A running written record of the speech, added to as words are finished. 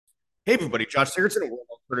Hey everybody, Josh Sigurdson, World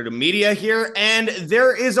Alternative Media here, and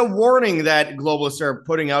there is a warning that globalists are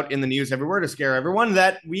putting out in the news everywhere to scare everyone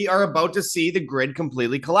that we are about to see the grid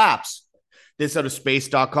completely collapse. This out of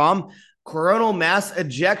space.com. Coronal mass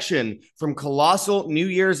ejection from colossal New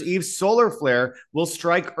Year's Eve solar flare will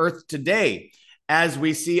strike Earth today. As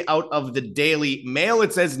we see out of the Daily Mail,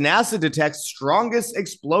 it says NASA detects strongest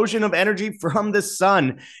explosion of energy from the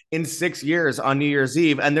sun in 6 years on New Year's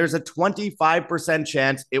Eve, and there's a 25%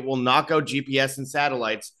 chance it will knock out GPS and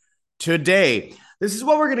satellites today. This is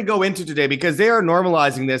what we're going to go into today because they are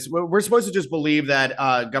normalizing this. We're supposed to just believe that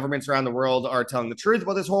governments around the world are telling the truth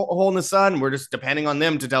about this hole in the sun. We're just depending on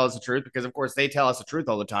them to tell us the truth because, of course, they tell us the truth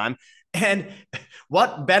all the time. And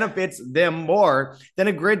what benefits them more than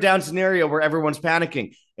a grid down scenario where everyone's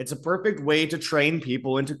panicking? It's a perfect way to train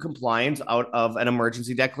people into compliance out of an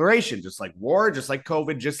emergency declaration, just like war, just like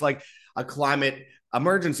COVID, just like a climate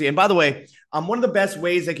emergency. And by the way, one of the best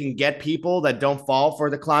ways they can get people that don't fall for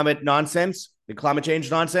the climate nonsense, the climate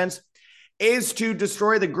change nonsense, is to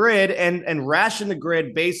destroy the grid and ration the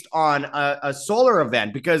grid based on a solar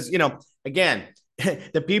event. Because, again,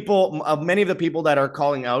 the people, many of the people that are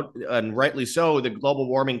calling out, and rightly so, the global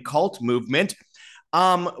warming cult movement,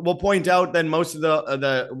 will point out that most of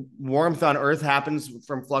the warmth on Earth happens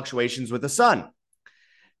from fluctuations with the sun.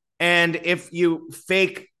 And if you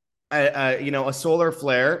fake a solar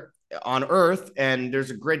flare on Earth and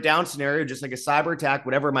there's a grid down scenario, just like a cyber attack,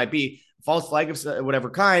 whatever it might be, false flag of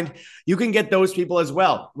whatever kind, you can get those people as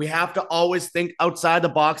well. We have to always think outside the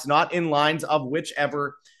box, not in lines of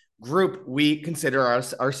whichever group we consider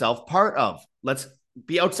ourselves part of. Let's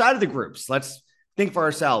be outside of the groups. Let's think for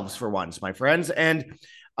ourselves for once, my friends. And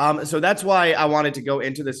so that's why I wanted to go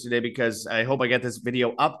into this today, because I hope I get this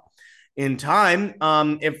video up in time.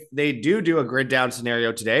 If they do a grid down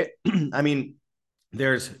scenario today, I mean,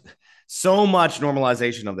 there's so much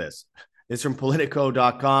normalization of this. This is from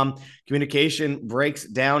Politico.com. Communication breaks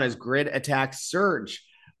down as grid attacks surge.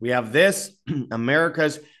 We have this,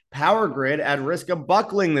 America's power grid at risk of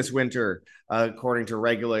buckling this winter, according to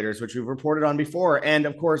regulators, which we've reported on before. And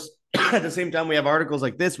of course, at the same time, we have articles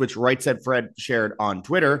like this, which Right Said Fred shared on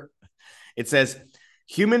Twitter. It says,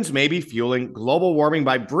 humans may be fueling global warming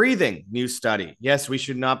by breathing, new study. Yes, we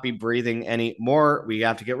should not be breathing anymore. We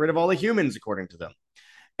have to get rid of all the humans, according to them.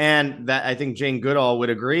 And that, I think Jane Goodall would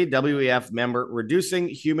agree. WEF member, reducing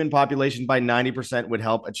human population by 90% would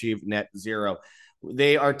help achieve net zero.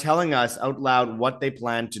 They are telling us out loud what they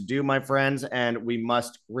plan to do, my friends, and we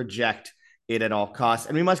must reject it at all costs.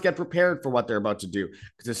 And we must get prepared for what they're about to do,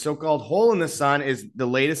 because the so-called hole in the sun is the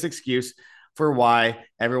latest excuse for why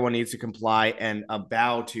everyone needs to comply and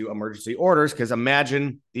bow to emergency orders. Because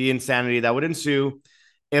imagine the insanity that would ensue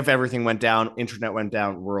if everything went down, internet went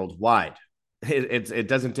down worldwide. It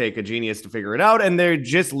doesn't take a genius to figure it out. And they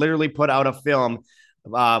just literally put out a film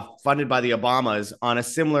funded by the Obamas on a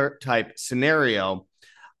similar type scenario.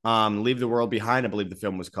 Leave the World Behind, I believe the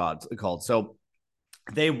film was called. So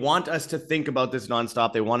they want us to think about this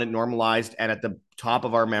nonstop. They want it normalized and at the top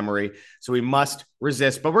of our memory. So we must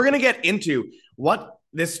resist. But we're going to get into what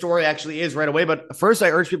this story actually is right away. But first, I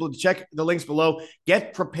urge people to check the links below.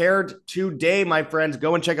 Get prepared today, my friends.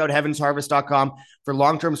 Go and check out heavensharvest.com for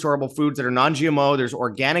long-term storable foods that are non-GMO. There's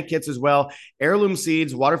organic kits as well, heirloom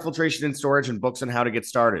seeds, water filtration and storage, and books on how to get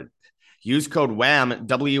started. Use code WAM,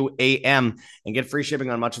 W-A-M, and get free shipping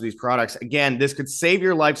on much of these products. Again, this could save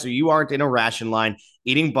your life so you aren't in a ration line,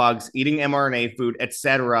 eating bugs, eating mRNA food,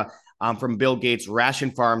 etc., from Bill Gates'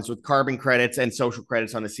 ration farms with carbon credits and social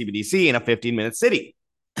credits on the CBDC in a 15-minute city.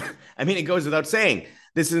 I mean, it goes without saying.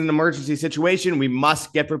 This is an emergency situation. We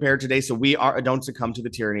must get prepared today so we don't succumb to the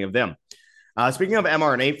tyranny of them. Speaking of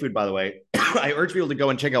mRNA food, by the way, I urge people to go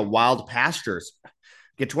and check out Wild Pastures.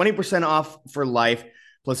 Get 20% off for life,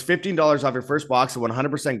 plus $15 off your first box of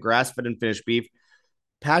 100% grass-fed and finished beef,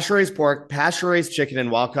 pasture-raised pork, pasture-raised chicken, and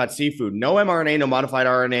wild-caught seafood. No mRNA, no modified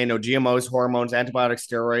RNA, no GMOs, hormones, antibiotics,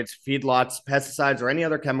 steroids, feedlots, pesticides, or any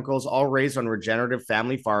other chemicals, all raised on regenerative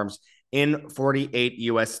family farms in 48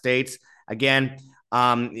 U.S. states. Again,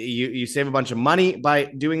 you save a bunch of money by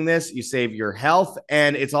doing this. You save your health,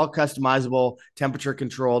 and it's all customizable, temperature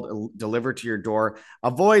controlled, delivered to your door.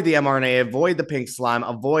 Avoid the mRNA, avoid the pink slime,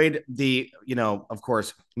 avoid the, of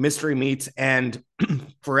course, mystery meats and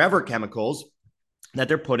forever chemicals that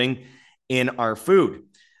they're putting in our food.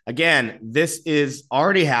 Again, this is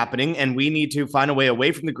already happening, and we need to find a way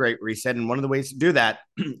away from the Great Reset. And one of the ways to do that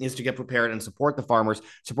is to get prepared and support the farmers,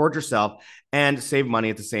 support yourself, and save money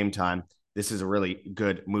at the same time. This is a really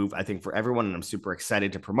good move, I think, for everyone, and I'm super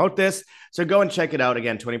excited to promote this. So go and check it out.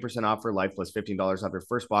 Again, 20% off for life plus $15 off your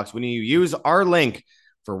first box when you use our link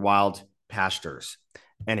for Wild Pastures.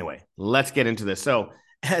 Anyway, let's get into this. So,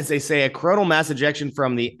 as they say, a coronal mass ejection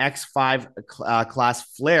from the X5 class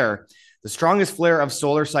flare, the strongest flare of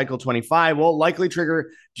solar cycle 25, will likely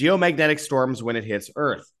trigger geomagnetic storms when it hits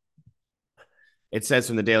Earth. It says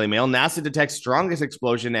from the Daily Mail, NASA detects strongest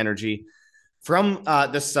explosion energy from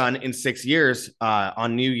the sun in 6 years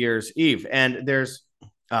on New Year's Eve. And there's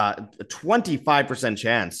a 25%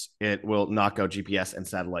 chance it will knock out GPS and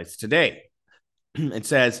satellites today. It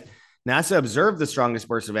says NASA observed the strongest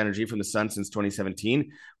burst of energy from the sun since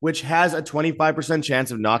 2017, which has a 25%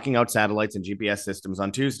 chance of knocking out satellites and GPS systems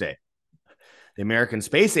on Tuesday. The American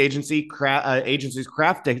Space Agency's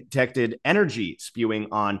craft detected energy spewing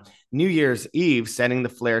on New Year's Eve, sending the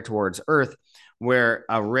flare towards Earth, where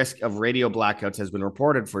a risk of radio blackouts has been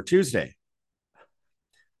reported for Tuesday.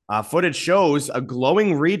 Footage shows a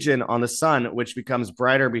glowing region on the sun, which becomes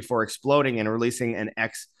brighter before exploding and releasing an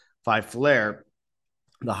X5 flare,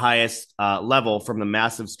 the highest level from the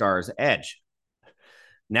massive star's edge.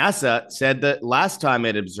 NASA said that last time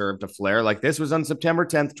it observed a flare like this was on September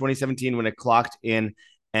 10th, 2017, when it clocked in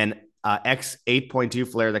an X8.2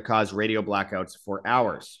 flare that caused radio blackouts for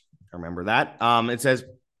hours. Remember that? It says,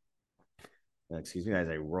 excuse me, as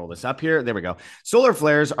I roll this up here. There we go. Solar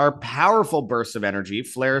flares are powerful bursts of energy.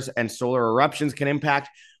 Flares and solar eruptions can impact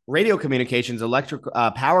radio communications, electric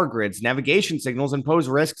power grids, navigation signals, and pose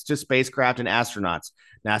risks to spacecraft and astronauts,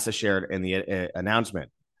 NASA shared in the announcement.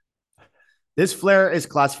 This flare is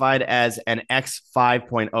classified as an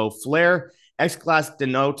X5.0 flare. X class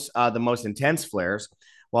denotes the most intense flares,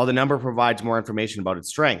 while the number provides more information about its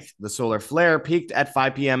strength. The solar flare peaked at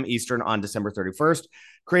 5 p.m. Eastern on December 31st,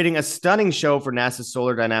 creating a stunning show for NASA's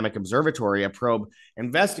Solar Dynamic Observatory, a probe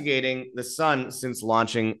investigating the sun since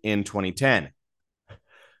launching in 2010.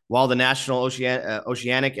 While the National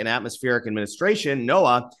Oceanic and Atmospheric Administration,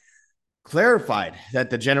 NOAA, clarified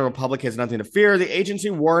that the general public has nothing to fear, the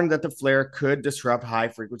agency warned that the flare could disrupt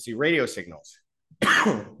high-frequency radio signals.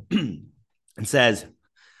 It says,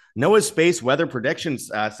 NOAA's Space Weather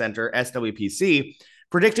Predictions Center, SWPC,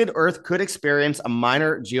 predicted Earth could experience a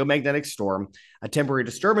minor geomagnetic storm, a temporary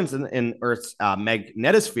disturbance in Earth's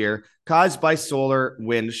magnetosphere caused by solar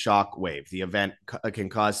wind shock wave. The event can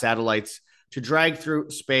cause satellites to drag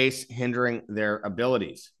through space, hindering their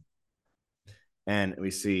abilities. And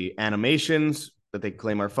we see animations that they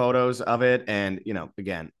claim are photos of it. And, you know,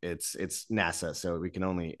 again, it's NASA, so we can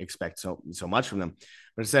only expect so much from them.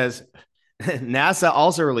 But it says, NASA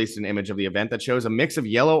also released an image of the event that shows a mix of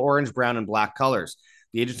yellow, orange, brown, and black colors.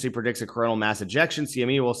 The agency predicts a coronal mass ejection.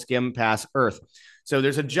 CME will skim past Earth. So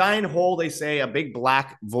there's a giant hole, they say, a big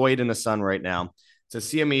black void in the sun right now. So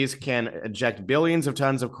CMEs can eject billions of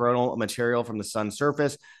tons of coronal material from the sun's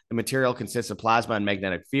surface. The material consists of plasma and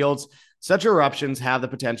magnetic fields. Such eruptions have the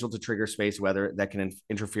potential to trigger space weather that can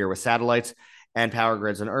interfere with satellites and power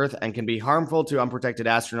grids on Earth and can be harmful to unprotected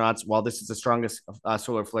astronauts. While this is the strongest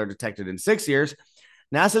solar flare detected in 6 years,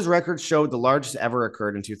 NASA's records showed the largest ever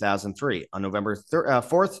occurred in 2003. On November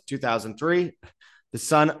 4th, 2003, the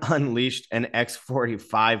sun unleashed an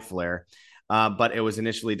X45 flare, but it was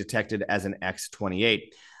initially detected as an X28.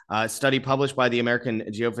 A study published by the American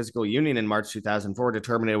Geophysical Union in March 2004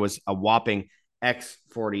 determined it was a whopping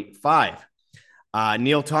X45.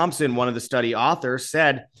 Neil Thompson, one of the study authors,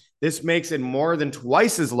 said this makes it more than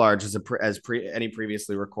twice as large as any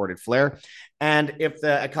previously recorded flare. And if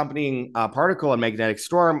the accompanying particle and magnetic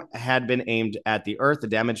storm had been aimed at the Earth, the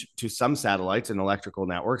damage to some satellites and electrical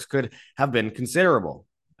networks could have been considerable.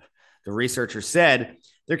 The researchers said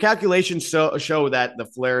their calculations show that the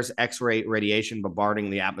flare's X-ray radiation bombarding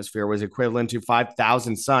the atmosphere was equivalent to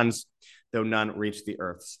 5,000 suns, though none reached the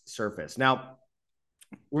Earth's surface. Now,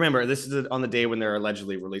 remember, this is on the day when they're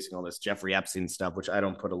allegedly releasing all this Jeffrey Epstein stuff, which I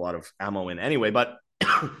don't put a lot of ammo in anyway, but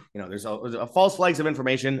there's a false flags of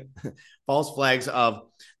information, false flags of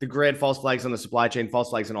the grid, false flags on the supply chain, false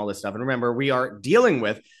flags and all this stuff. And remember, we are dealing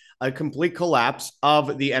with a complete collapse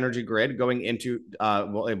of the energy grid going into,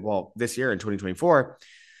 this year in 2024.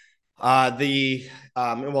 Saudi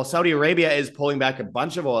Arabia is pulling back a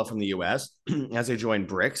bunch of oil from the U.S. as they join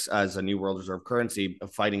BRICS as a new world reserve currency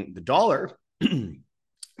fighting the dollar.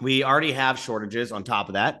 We already have shortages on top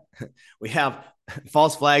of that. We have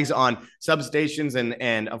false flags on substations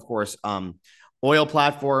and of course, oil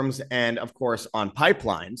platforms and, of course, on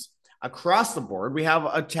pipelines. Across the board, we have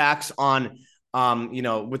attacks on,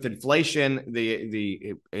 with inflation,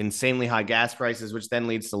 the insanely high gas prices, which then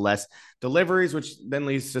leads to less deliveries, which then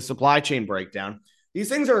leads to supply chain breakdown. These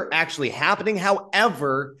things are actually happening.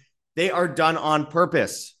 However, they are done on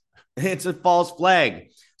purpose. It's a false flag.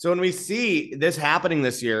 So when we see this happening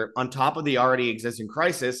this year on top of the already existing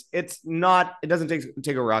crisis, it doesn't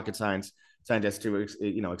take a rocket science scientists to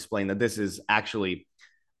explain that this is actually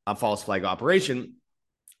a false flag operation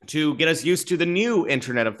to get us used to the new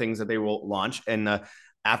Internet of Things that they will launch in the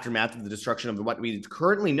aftermath of the destruction of what we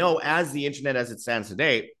currently know as the Internet as it stands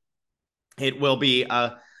today. It will be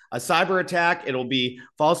a cyber attack. It'll be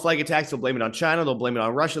false flag attacks. They'll blame it on China. They'll blame it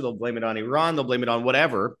on Russia. They'll blame it on Iran. They'll blame it on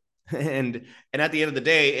whatever. And at the end of the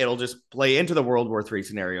day, it'll just play into the World War III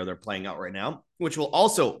scenario they're playing out right now, which will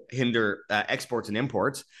also hinder exports and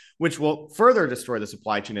imports, which will further destroy the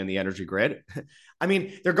supply chain and the energy grid. I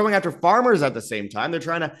mean, they're going after farmers at the same time. They're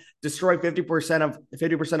trying to destroy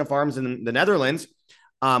 50% of farms in the Netherlands,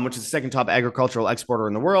 which is the second top agricultural exporter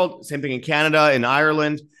in the world. Same thing in Canada, in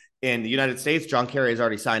Ireland, in the United States. John Kerry has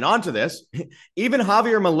already signed on to this. Even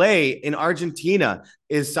Javier Milei in Argentina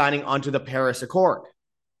is signing on to the Paris Accord.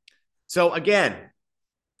 So again,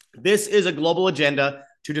 this is a global agenda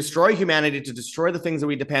to destroy humanity, to destroy the things that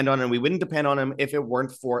we depend on, and we wouldn't depend on them if it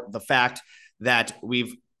weren't for the fact that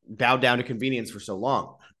we've bowed down to convenience for so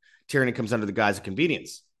long. Tyranny comes under the guise of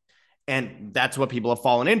convenience. And that's what people have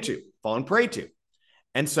fallen prey to.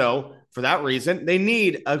 And so for that reason, they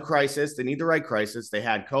need a crisis. They need the right crisis. They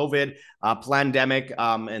had COVID, pandemic,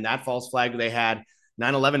 and that false flag. They had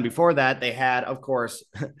 9/11 before that. They had, of course,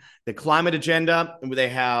 the climate agenda. They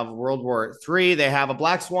have World War III. They have a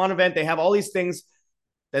Black Swan event. They have all these things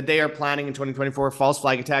that they are planning in 2024, false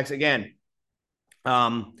flag attacks. Again,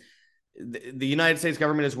 the United States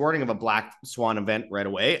government is warning of a Black Swan event right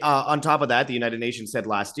away. On top of that, the United Nations said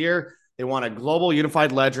last year, they want a global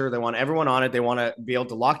unified ledger. They want everyone on it. They want to be able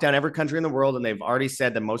to lock down every country in the world. And they've already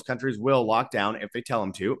said that most countries will lock down if they tell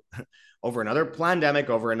them to. Over another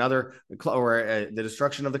pandemic, over the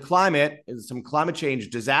destruction of the climate, some climate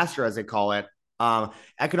change disaster, as they call it,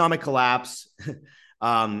 economic collapse,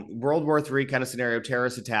 World War III kind of scenario,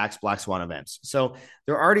 terrorist attacks, Black Swan events. So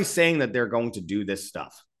they're already saying that they're going to do this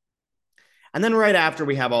stuff. And then right after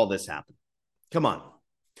we have all this happen, come on.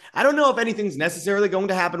 I don't know if anything's necessarily going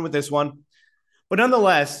to happen with this one, but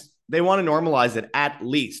nonetheless, they want to normalize it at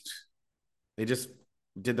least. They just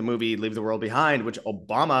did the movie Leave the World Behind, which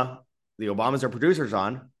the Obamas are producers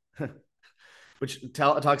on, which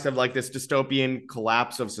talks of like this dystopian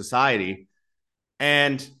collapse of society.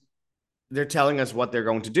 And they're telling us what they're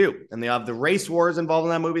going to do. And they have the race wars involved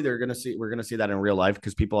in that movie. We're going to see that in real life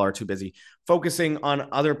because people are too busy focusing on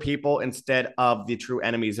other people instead of the true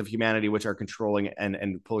enemies of humanity, which are controlling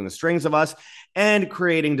and pulling the strings of us and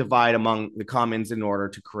creating divide among the commons in order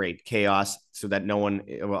to create chaos so that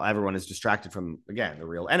everyone is distracted from, again, the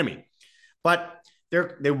real enemy. But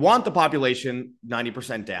they want the population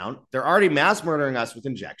 90% down. They're already mass murdering us with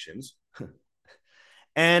injections.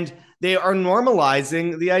 And they are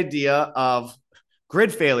normalizing the idea of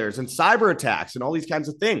grid failures and cyber attacks and all these kinds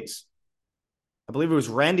of things. I believe it was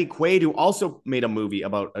Randy Quaid who also made a movie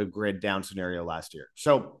about a grid down scenario last year.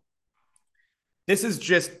 So this is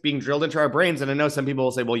just being drilled into our brains. And I know some people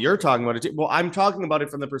will say, well, you're talking about it too. Well, I'm talking about it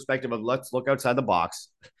from the perspective of let's look outside the box.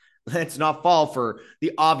 Let's not fall for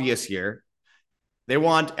the obvious here. They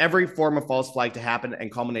want every form of false flag to happen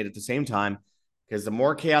and culminate at the same time. Because the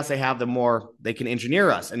more chaos they have, the more they can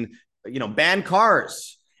engineer us and, ban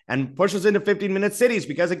cars and push us into 15-minute cities.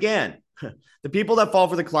 Because again, the people that fall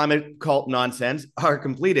for the climate cult nonsense are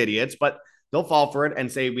complete idiots, but they'll fall for it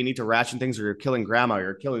and say, we need to ration things or you're killing grandma,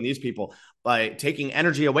 you're killing these people by taking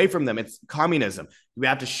energy away from them. It's communism. We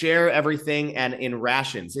have to share everything and in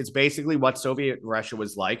rations. It's basically what Soviet Russia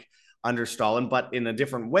was like under Stalin, but in a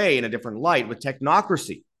different way, in a different light with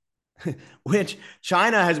technocracy. Which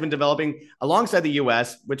China has been developing alongside the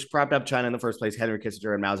U.S., which propped up China in the first place, Henry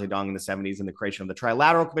Kissinger and Mao Zedong in the 70s, and the creation of the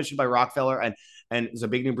Trilateral Commission by Rockefeller and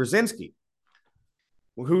Zbigniew Brzezinski,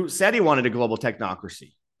 who said he wanted a global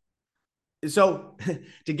technocracy. So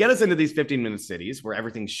to get us into these 15-minute cities where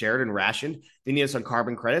everything's shared and rationed, they need us on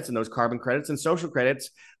carbon credits, and those carbon credits and social credits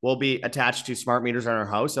will be attached to smart meters on our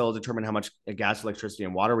house. It'll determine how much gas, electricity,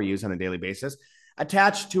 and water we use on a daily basis,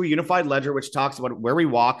 attached to a unified ledger, which talks about where we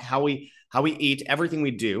walk, how we eat, everything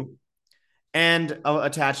we do, and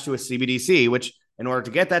attached to a CBDC, which in order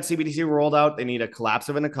to get that CBDC rolled out, they need a collapse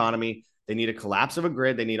of an economy. They need a collapse of a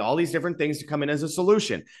grid. They need all these different things to come in as a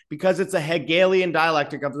solution because it's a Hegelian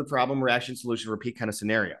dialectic of the problem, reaction, solution, repeat kind of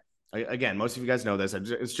scenario. Again, most of you guys know this.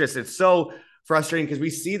 It's so frustrating because we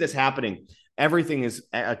see this happening. Everything is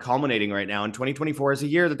culminating right now. And 2024 is a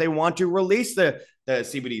year that they want to release the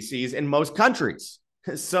CBDCs in most countries.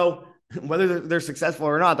 So whether they're successful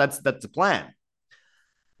or not, that's the plan.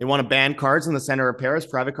 They want to ban cars in the center of Paris,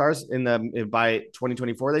 private cars by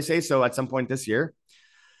 2024, they say. So at some point this year,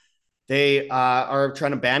 They are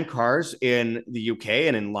trying to ban cars in the UK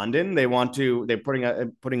and in London. They're putting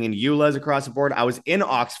in EULAs across the board. I was in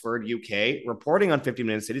Oxford, UK, reporting on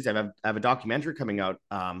 50-minute cities. I have a documentary coming out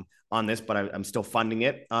on this, but I'm still funding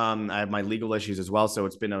it. I have my legal issues as well, so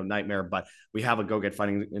it's been a nightmare. But we have a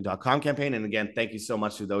GoGetFunding.com campaign, and again, thank you so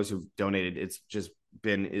much to those who've donated. It's just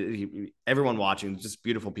been everyone watching, just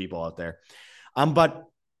beautiful people out there. But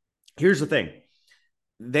here's the thing: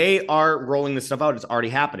 they are rolling this stuff out. It's already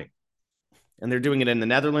happening. And they're doing it in the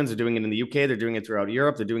Netherlands. They're doing it in the UK. They're doing it throughout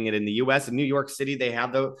Europe. They're doing it in the US. In New York City, they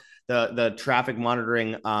have the traffic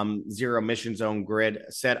monitoring zero emission zone grid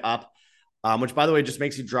set up, which, by the way, just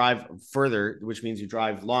makes you drive further, which means you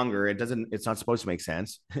drive longer. It's not supposed to make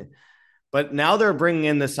sense. But now they're bringing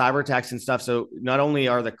in the cyber attacks and stuff. So not only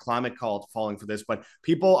are the climate cult falling for this, but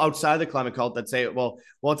people outside the climate cult that say, well,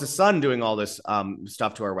 it's the sun doing all this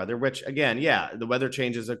stuff to our weather, which again, yeah, the weather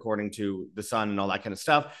changes according to the sun and all that kind of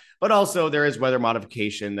stuff. But also there is weather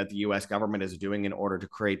modification that the US government is doing in order to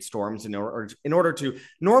create storms, in order to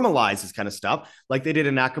normalize this kind of stuff, like they did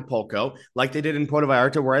in Acapulco, like they did in Puerto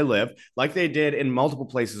Vallarta, where I live, like they did in multiple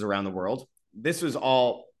places around the world. This was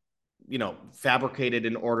all fabricated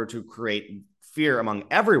in order to create fear among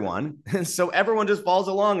everyone. And so everyone just falls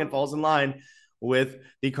along and falls in line with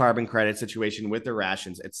the carbon credit situation, with the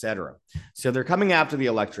rations, etc. So they're coming after the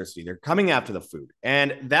electricity. They're coming after the food.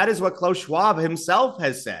 And that is what Klaus Schwab himself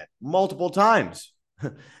has said multiple times.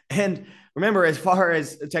 And remember, as far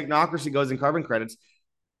as technocracy goes in carbon credits,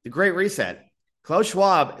 the Great Reset, Klaus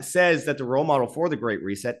Schwab says that the role model for the Great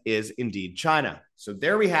Reset is indeed China. So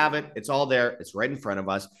there we have it. It's all there. It's right in front of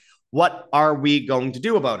us. What are we going to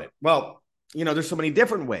do about it? Well, there's so many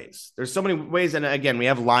different ways. There's so many ways. And again, we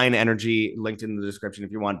have Lion Energy linked in the description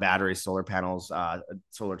if you want batteries, solar panels,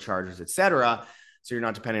 solar chargers, etc. So you're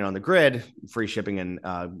not depending on the grid. Free shipping and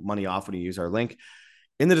money off when you use our link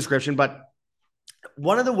in the description. But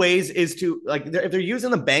one of the ways is to, if they're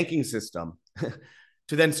using the banking system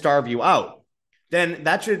to then starve you out, then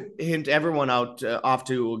that should hint everyone off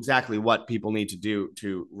to exactly what people need to do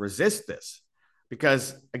to resist this.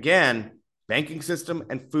 Because again, banking system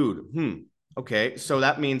and food. Okay, so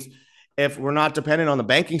that means if we're not dependent on the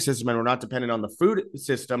banking system and we're not dependent on the food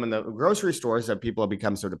system and the grocery stores that people have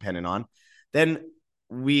become so dependent on, then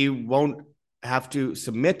we won't have to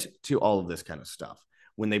submit to all of this kind of stuff.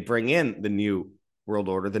 When they bring in the new world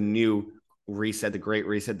order, the new reset, the Great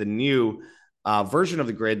Reset, the new version of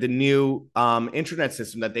the grid, the new internet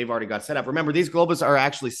system that they've already got set up. Remember, these globalists are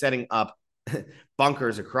actually setting up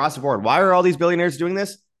bunkers across the board. Why are all these billionaires doing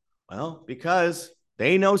this? Well, because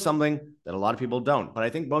they know something that a lot of people don't. But I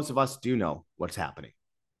think most of us do know what's happening.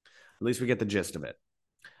 At least we get the gist of it.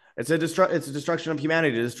 It's a destruction of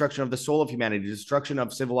humanity, a destruction of the soul of humanity, a destruction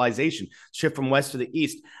of civilization, shift from west to the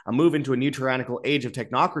east, a move into a new tyrannical age of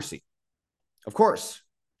technocracy. Of course.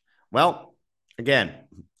 Well, again,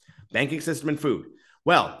 banking system and food.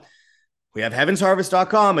 Well, we have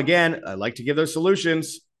heavensharvest.com. Again, I like to give those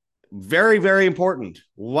solutions. Very, very important.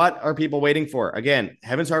 What are people waiting for? Again,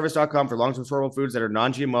 heavensharvest.com for long-term storable foods that are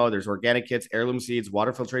non-GMO. There's organic kits, heirloom seeds,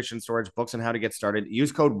 water filtration storage, books on how to get started.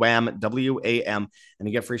 Use code WAM, W-A-M, and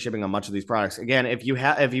you get free shipping on much of these products. Again, if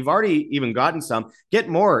you've already even gotten some, get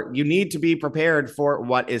more. You need to be prepared for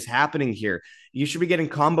what is happening here. You should be getting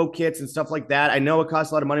combo kits and stuff like that. I know it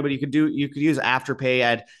costs a lot of money, but you could use Afterpay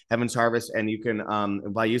at Heaven's Harvest, and you can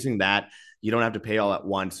by using that, you don't have to pay all at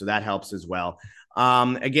once. So that helps as well.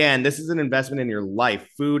 Again, this is an investment in your life.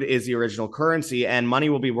 Food is the original currency, and money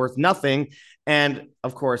will be worth nothing. And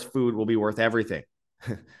of course, food will be worth everything.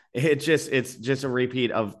 It's just a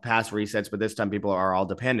repeat of past resets, but this time people are all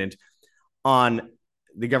dependent on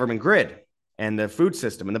the government grid and the food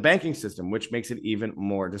system and the banking system, which makes it even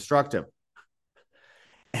more destructive.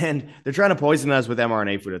 And they're trying to poison us with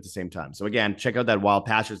mRNA food at the same time. So again, check out that Wild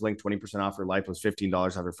Pastures link, 20% off your life plus $15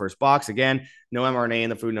 off your first box. Again, no mRNA in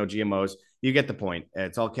the food, no GMOs. You get the point.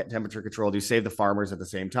 It's all temperature controlled. You save the farmers at the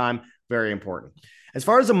same time. Very important. As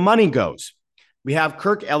far as the money goes, we have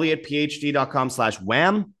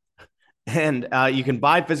KirkElliottPhD.com/wham. And you can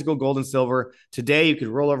buy physical gold and silver. Today, you could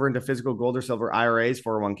roll over into physical gold or silver IRAs,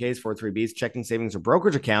 401ks, 403bs, checking, savings, or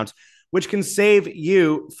brokerage accounts, which can save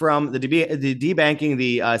you from the debanking,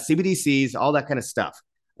 the CBDCs, all that kind of stuff,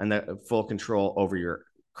 and the full control over your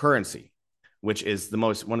currency, which is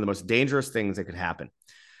one of the most dangerous things that could happen.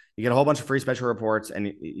 You get a whole bunch of free special reports.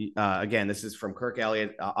 And again, this is from Kirk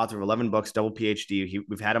Elliott, author of 11 books, double PhD.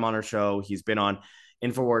 We've had him on our show. He's been on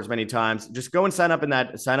InfoWars many times. Just go and sign up in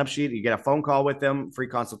that sign-up sheet. You get a phone call with them, free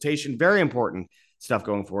consultation. Very important stuff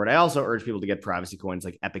going forward. I also urge people to get privacy coins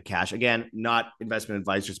like Epic Cash. Again, not investment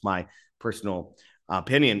advice, just my personal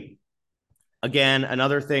opinion. Again,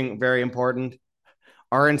 another thing very important,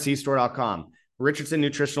 rncstore.com. Richardson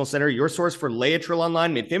Nutritional Center, your source for Laetrile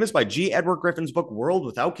Online, made famous by G. Edward Griffin's book, World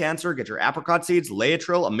Without Cancer. Get your apricot seeds,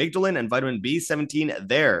 Laetrile, amygdalin, and vitamin B17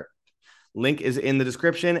 there. Link is in the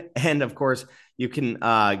description. And of course, you can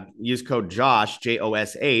use code JOSH,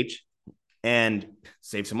 Josh, and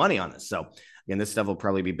save some money on this. So again, this stuff will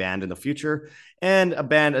probably be banned in the future, and a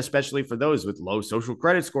ban especially for those with low social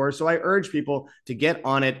credit scores. So I urge people to get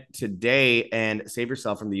on it today and save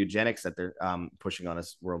yourself from the eugenics that they're pushing on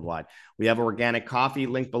us worldwide. We have organic coffee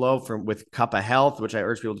linked below with Cup of Health, which I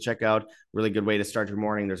urge people to check out. Really good way to start your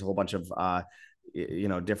morning. There's a whole bunch of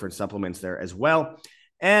different supplements there as well.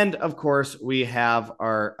 And of course, we have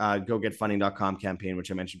our gogetfunding.com campaign,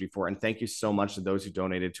 which I mentioned before. And thank you so much to those who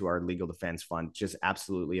donated to our legal defense fund. Just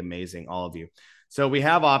absolutely amazing, all of you. So we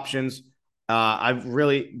have options. I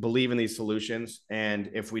really believe in these solutions.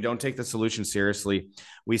 And if we don't take the solution seriously,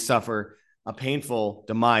 we suffer a painful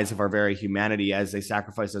demise of our very humanity as they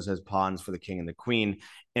sacrifice us as pawns for the king and the queen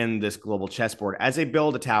in this global chessboard as they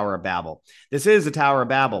build a Tower of Babel. This is a Tower of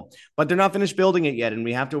Babel, but they're not finished building it yet. And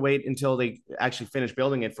we have to wait until they actually finish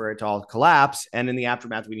building it for it to all collapse. And in the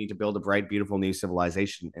aftermath, we need to build a bright, beautiful new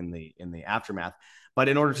civilization in the aftermath. But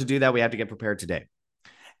in order to do that, we have to get prepared today.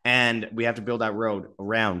 And we have to build that road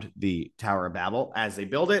around the Tower of Babel as they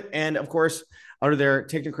build it. And of course, under their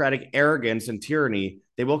technocratic arrogance and tyranny,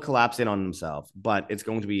 they will collapse in on themselves. But it's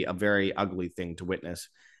going to be a very ugly thing to witness.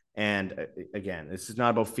 And again, this is not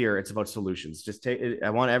about fear. It's about solutions. I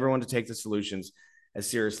want everyone to take the solutions as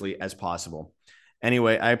seriously as possible.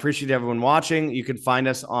 Anyway, I appreciate everyone watching. You can find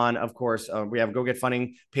us on, of course, we have Go Get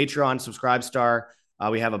Funding, Patreon, Subscribestar.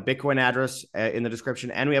 We have a Bitcoin address in the description,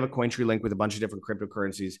 and we have a Cointree link with a bunch of different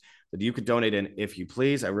cryptocurrencies that you could donate in if you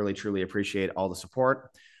please. I really, truly appreciate all the support.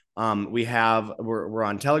 We're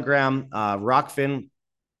on Telegram, Rockfin,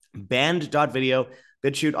 Band.video,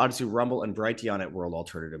 BitChute, Odyssey, Rumble, and Brighteon at World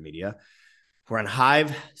Alternative Media. We're on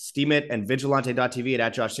Hive, Steemit, and Vigilante.tv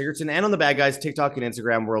at Josh Sigurdson, and on the bad guys, TikTok and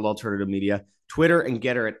Instagram, World Alternative Media, Twitter and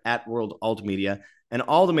Getter at World Alt Media, and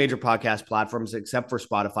all the major podcast platforms except for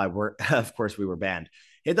Spotify, where, of course, we were banned.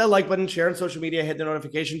 Hit that like button, share on social media, hit the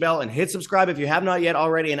notification bell, and hit subscribe if you have not yet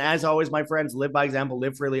already. And as always, my friends, live by example,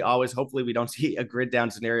 live freely always. Hopefully, we don't see a grid down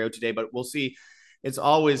scenario today, but we'll see. It's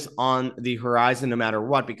always on the horizon no matter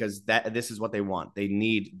what, because this is what they want. They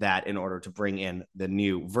need that in order to bring in the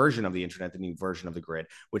new version of the internet, the new version of the grid,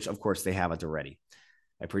 which, of course, they have at the ready.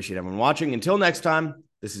 I appreciate everyone watching. Until next time,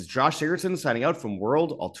 this is Josh Sigurdson signing out from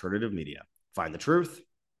World Alternative Media. Find the truth,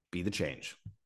 be the change.